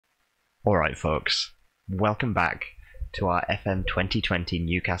Alright folks, welcome back to our FM 2020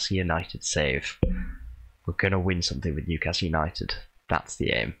 Newcastle United save. We're going to win something with Newcastle United, that's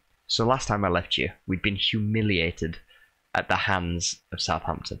the aim. So last time I left you, we'd been humiliated at the hands of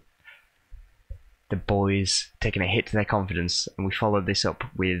Southampton. The boys taking a hit to their confidence, and we followed this up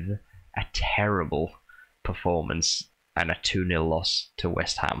with a terrible performance and a 2-0 loss to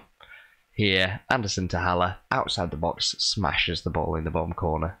West Ham. Here, Anderson to Haller, outside the box, smashes the ball in the bottom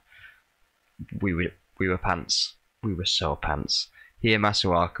corner. We were pants. We were so pants. Here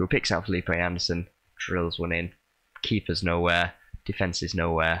Masuaku picks out Felipe Anderson, drills one in. Keeper's nowhere. Defence is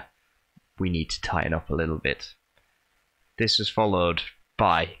nowhere. We need to tighten up a little bit. This was followed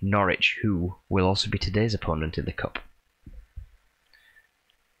by Norwich, who will also be today's opponent in the Cup.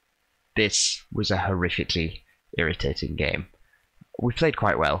 This was a horrifically irritating game. We played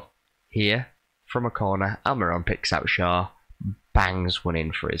quite well. Here, from a corner, Almiron picks out Shaw, bangs one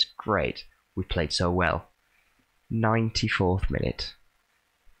in for us. Great. We played so well. 94th minute.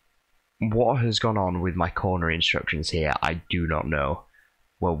 What has gone on with my corner instructions here, I do not know.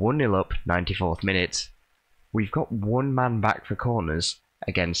 We're 1-0 up, 94th minute. We've got one man back for corners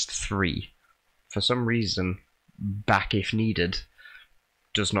against 3. For some reason, back if needed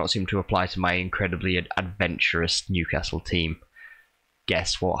does not seem to apply to my incredibly adventurous Newcastle team.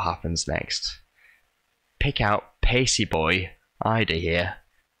 Guess what happens next? Pick out pacey boy Ida here.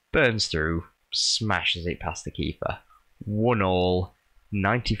 Burns through, smashes it past the keeper. 1-1,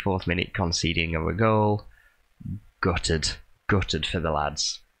 94th minute conceding of a goal. Gutted for the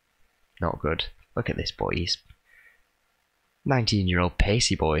lads. Not good. Look at this boy, he's 19-year-old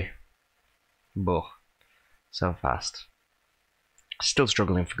pacey boy. Buh. So fast. Still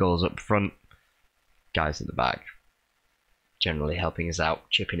struggling for goals up front. Guys at the back. Generally helping us out,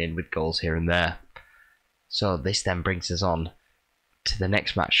 chipping in with goals here and there. So this then brings us on to the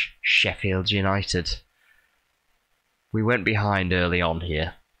next match, Sheffield United. We went behind early on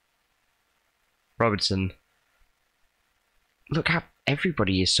here. Robertson. Look how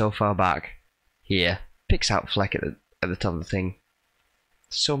everybody is so far back here. Picks out Fleck at the top of the thing.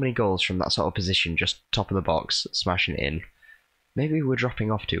 So many goals from that sort of position, just top of the box, smashing it in. Maybe we're dropping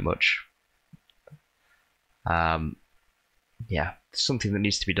off too much. Yeah, something that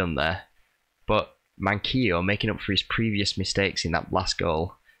needs to be done there. But Manquillo, making up for his previous mistakes in that last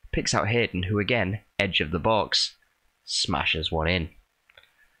goal, picks out Hayden, who again, edge of the box, smashes one in.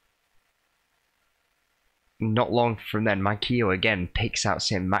 Not long from then, Manquillo again picks out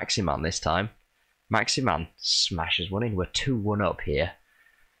St. Maximan this time. Maximan smashes one in. We're 2-1 up here.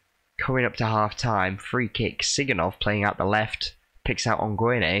 Coming up to half time, free kick, Siganov playing out the left, picks out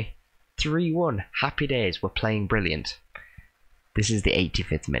Onguene. 3-1, happy days, we're playing brilliant. This is the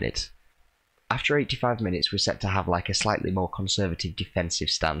 85th minute. After 85 minutes, we're set to have like a slightly more conservative defensive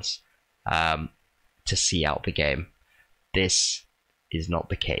stance to see out the game. This is not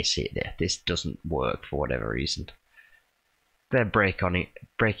the case here. This doesn't work for whatever reason. They're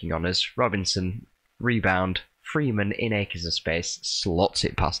breaking on us. Robinson, rebound. Freeman in acres of space, slots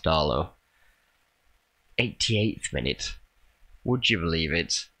it past Darlow. 88th minute. Would you believe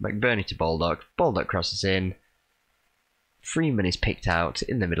it? McBurney to Baldock. Baldock crosses in. Freeman is picked out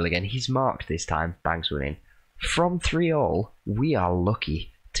in the middle again. He's marked this time. Bangs one in. From 3-3, we are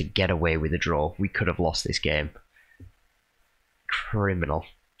lucky to get away with a draw. We could have lost this game. Criminal.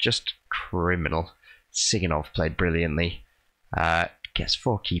 Just criminal. Siganov played brilliantly. Gets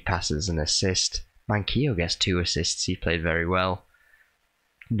 4 key passes and assist. Manquillo gets 2 assists. He played very well.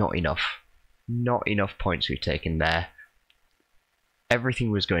 Not enough. Not enough points we've taken there.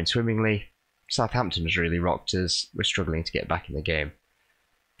 Everything was going swimmingly. Southampton has really rocked us. We're struggling to get back in the game.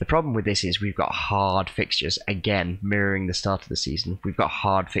 The problem with this is we've got hard fixtures. Again, mirroring the start of the season. We've got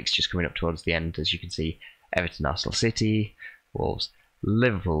hard fixtures coming up towards the end. As you can see, Everton, Arsenal City, Wolves,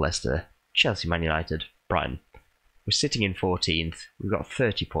 Liverpool, Leicester, Chelsea, Man United, Brighton. We're sitting in 14th. We've got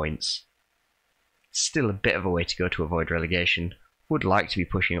 30 points. Still a bit of a way to go to avoid relegation. Would like to be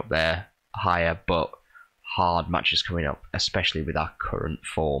pushing up there higher, but hard matches coming up, especially with our current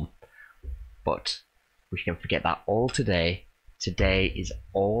form. But we can forget that all today. Today is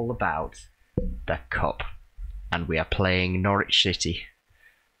all about the Cup. And we are playing Norwich City,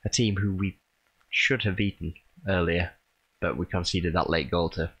 a team who we should have beaten earlier, but we conceded that late goal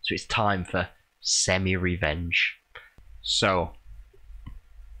to. So it's time for semi-revenge. So,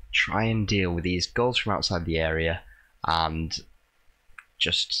 try and deal with these goals from outside the area and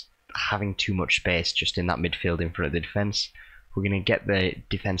just having too much space just in that midfield in front of the defence. We're going to get the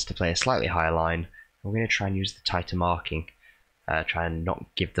defence to play a slightly higher line. We're going to try and use the tighter marking. Try and not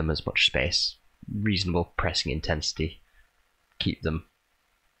give them as much space. Reasonable pressing intensity. Keep them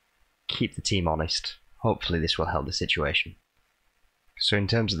keep the team honest. Hopefully this will help the situation. So in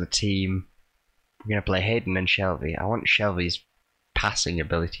terms of the team, we're going to play Hayden and Shelby. I want Shelby's passing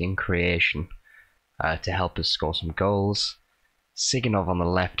ability and creation to help us score some goals. Siganov on the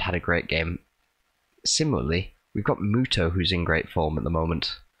left had a great game. Similarly, we've got Muto, who's in great form at the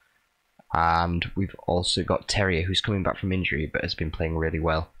moment. And we've also got Terrier, who's coming back from injury but has been playing really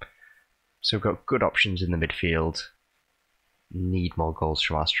well. So we've got good options in the midfield. Need more goals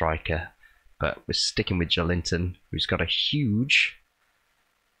from our striker. But we're sticking with Jolinton, who's got a huge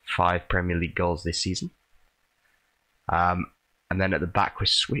 5 Premier League goals this season. And then at the back, we're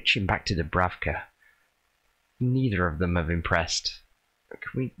switching back to Dubravka. Neither of them have impressed.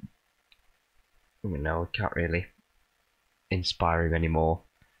 Can we... No, we can't really inspire him anymore.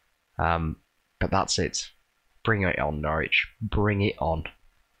 But that's it. Bring it on, Norwich. Bring it on.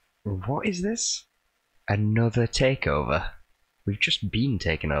 What is this? Another takeover? We've just been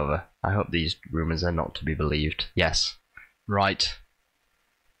taken over. I hope these rumours are not to be believed. Yes. Right.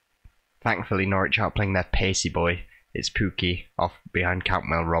 Thankfully, Norwich aren't playing their pacey boy. It's Pookie off behind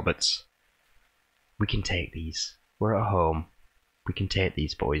Cantwell Roberts. We can take these. We're at home. We can take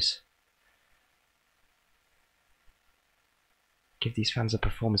these boys. Give these fans a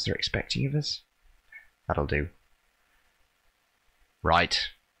performance they're expecting of us. That'll do. Right.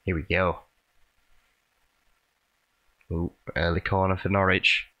 Here we go. Ooh, early corner for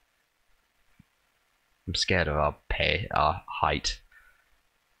Norwich. I'm scared of our height.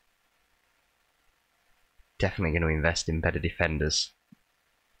 Definitely going to invest in better defenders.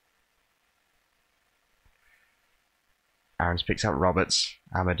 Aarons picks up Roberts.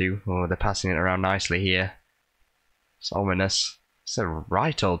 Amadou. Oh, they're passing it around nicely here. It's ominous. It's a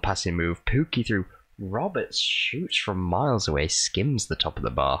right old passing move. Pookie through. Roberts shoots from miles away. Skims the top of the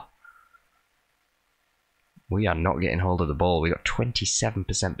bar. We are not getting hold of the ball. We got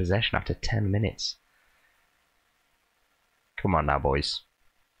 27% possession after 10 minutes. Come on now, boys.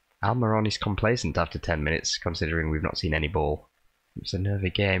 Almiron is complacent after 10 minutes, considering we've not seen any ball. It's a nervy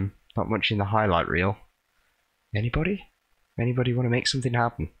game. Not much in the highlight reel. Anybody? Anybody want to make something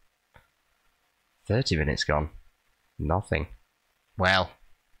happen? 30 minutes gone. Nothing. Well,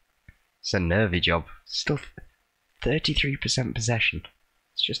 it's a nervy job. Still 33% possession.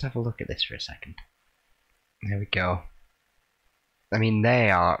 Let's just have a look at this for a second. There we go. I mean, they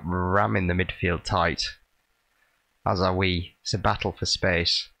are ramming the midfield tight. As are we. It's a battle for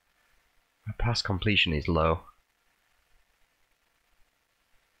space. Our pass completion is low.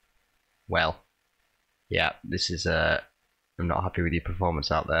 Well, yeah, this is I'm not happy with your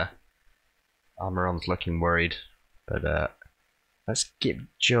performance out there. Almiron's looking worried, but let's give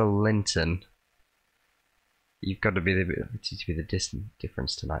Jolinton. You've got to be the distant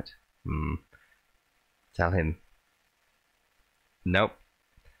difference tonight. Tell him. Nope.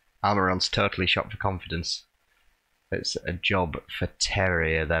 Almiron's totally shot for confidence. It's a job for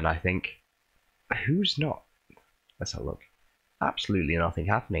Terrier then, I think. Who's not? Let's have a look. Absolutely nothing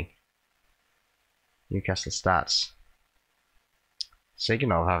happening. Newcastle stats.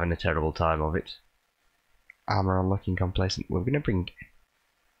 Siganov having a terrible time of it. Almiron looking complacent. We're going to bring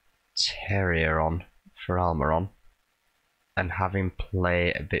Terrier on for Almiron and have him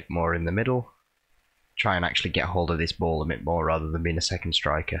play a bit more in the middle. Try and actually get hold of this ball a bit more rather than being a second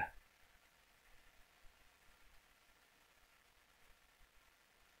striker.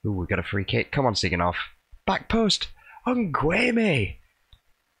 Ooh, we got a free kick. Come on, Siganov. Back post. Ngueme.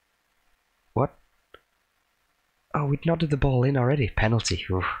 What? Oh, we'd nodded the ball in already. Penalty.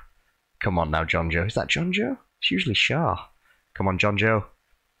 Ooh. Come on now, John Joe. Is that John Joe? It's usually Shaw. Come on, John Joe.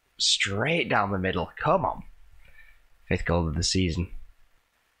 Straight down the middle. Come on. 5th goal of the season.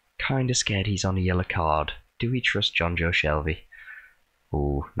 Kinda scared he's on a yellow card. Do we trust John Joe Shelby?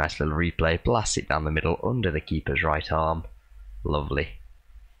 Ooh, nice little replay. Blast it down the middle under the keeper's right arm. Lovely.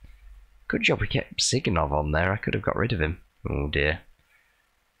 Good job we kept Siganov on there. I could have got rid of him. Oh dear.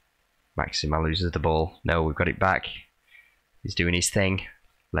 Maxima loses the ball. No, we've got it back. He's doing his thing.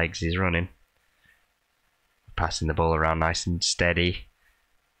 Legs is running. Passing the ball around nice and steady.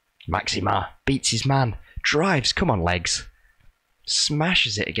 Maxima beats his man. Drives. Come on, Legs.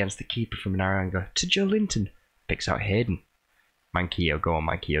 Smashes it against the keeper from narrow angle to Jolinton. Picks out Hayden. Manquillo, go on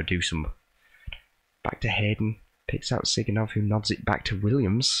Manquillo, do some. Back to Hayden. Picks out Siganov, who nods it back to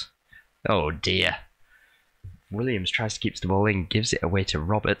Williams. Oh dear. Williams tries to keep the ball in, gives it away to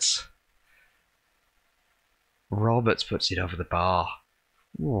Roberts. Roberts puts it over the bar.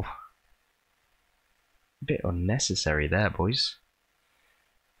 Ooh. A bit unnecessary there, boys.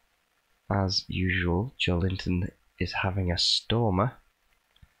 As usual, Jolinton is having a stormer.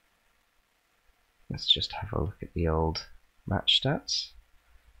 Let's just have a look at the old match stats.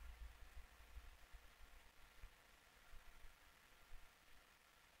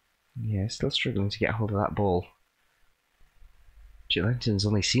 Yeah, still struggling to get hold of that ball. Gillenton's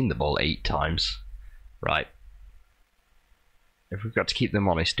only seen the ball 8 times. Right. If we've got to keep them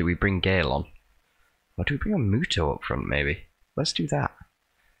honest, do we bring Gale on? Or do we bring a Muto up front, maybe? Let's do that.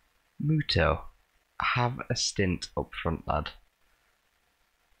 Muto, have a stint up front, lad.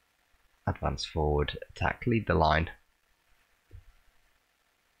 Advance forward, attack, lead the line.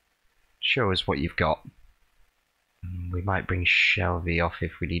 Show us what you've got. We might bring Shelvey off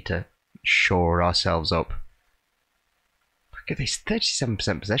if we need to shore ourselves up. Look at this,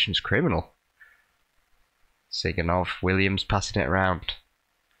 37% possession's criminal. Siganov, Williams passing it around.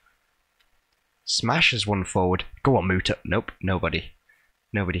 Smashes one forward. Go on, Muto. Nope, nobody.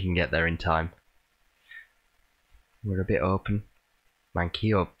 Nobody can get there in time. We're a bit open.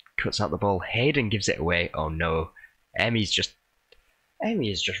 Manquillo cuts out the ball. Hayden gives it away. Oh no. Emmy has just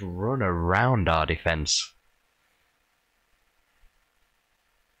run around our defence.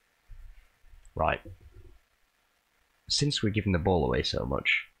 Right. Since we're giving the ball away so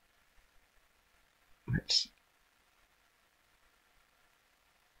much, let's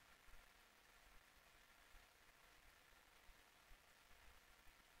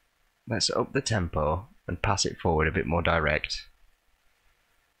up the tempo and pass it forward a bit more direct.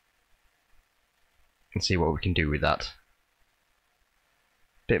 And see what we can do with that.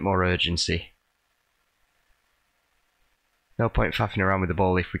 Bit more urgency. No point faffing around with the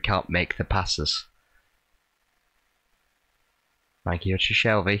ball if we can't make the passes. Manquillo to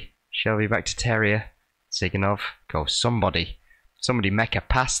Shelvey. Shelvey back to Terrier. Siganov. Go, somebody. Somebody make a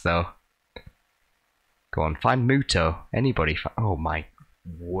pass though. Go on, find Muto. Anybody. Oh my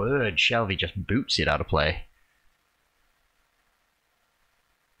word, Shelvey just boots it out of play.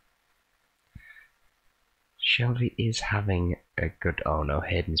 Shelvey is having a good... Oh no,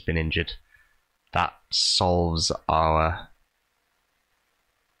 Hayden's been injured. That solves our...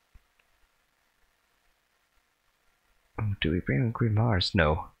 Oh, do we bring on Grimars?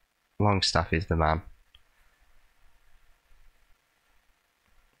 No. Longstaff is the man.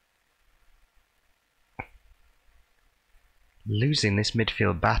 Losing this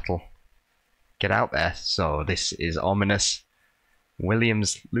midfield battle. Get out there. So this is ominous.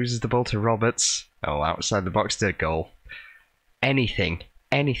 Williams loses the ball to Roberts. Oh, outside the box to goal. Anything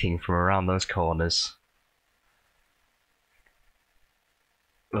from around those corners.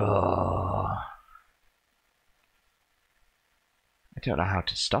 Oh. I don't know how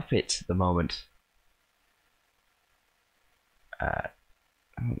to stop it at the moment.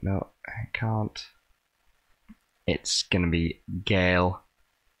 Oh no, I can't. It's gonna be Gale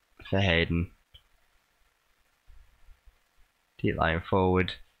for Hayden. Deep line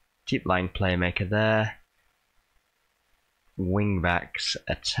forward. Deep line playmaker there. Wing backs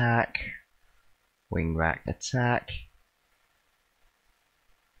attack. Wing back attack.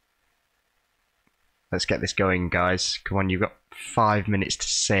 Let's get this going, guys. Come on, you've got 5 minutes to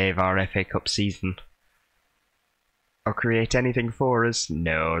save our FA Cup season. Or create anything for us.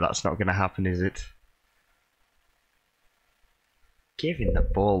 No, that's not going to happen, is it? Giving the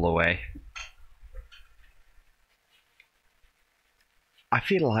ball away. I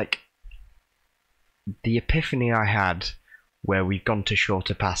feel like the epiphany I had where we've gone to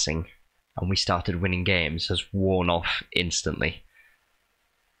shorter passing and we started winning games has worn off instantly.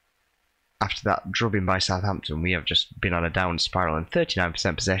 After that drubbing by Southampton, we have just been on a down spiral, and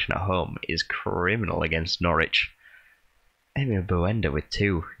 39% possession at home is criminal against Norwich. Emil Buenda with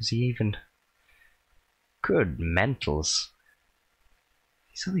 2. Is he even... Good mentals.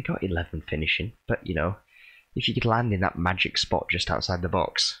 He's only got 11 finishing, but you know, if you could land in that magic spot just outside the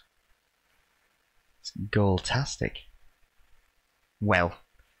box, it's goal-tastic. Well,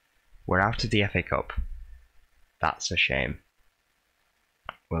 we're out of the FA Cup. That's a shame.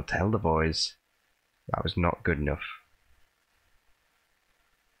 We'll tell the boys that was not good enough.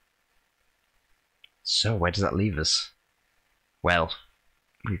 So, where does that leave us? Well,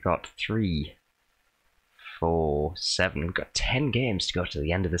 we've got 3, 4, 7. We've got 10 games to go to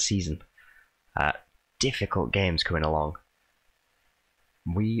the end of the season. Difficult games coming along.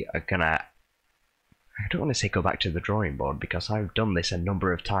 We are gonna... I don't want to say go back to the drawing board, because I've done this a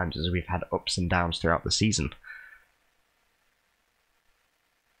number of times as we've had ups and downs throughout the season.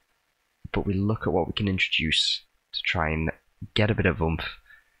 But we look at what we can introduce to try and get a bit of oomph.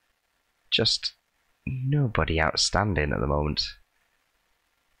 Just nobody outstanding at the moment.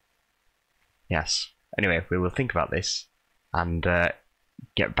 Yes. Anyway, we will think about this and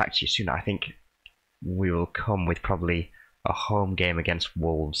get back to you soon. I think we will come with probably a home game against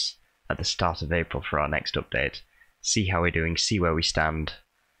Wolves at the start of April for our next update. See how we're doing, see where we stand.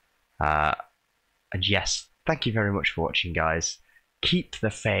 And yes, thank you very much for watching, guys. keep the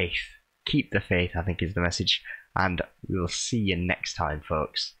faith. Keep the faith, I think, is the message. And we will see you next time,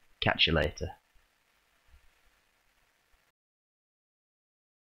 folks. Catch you later.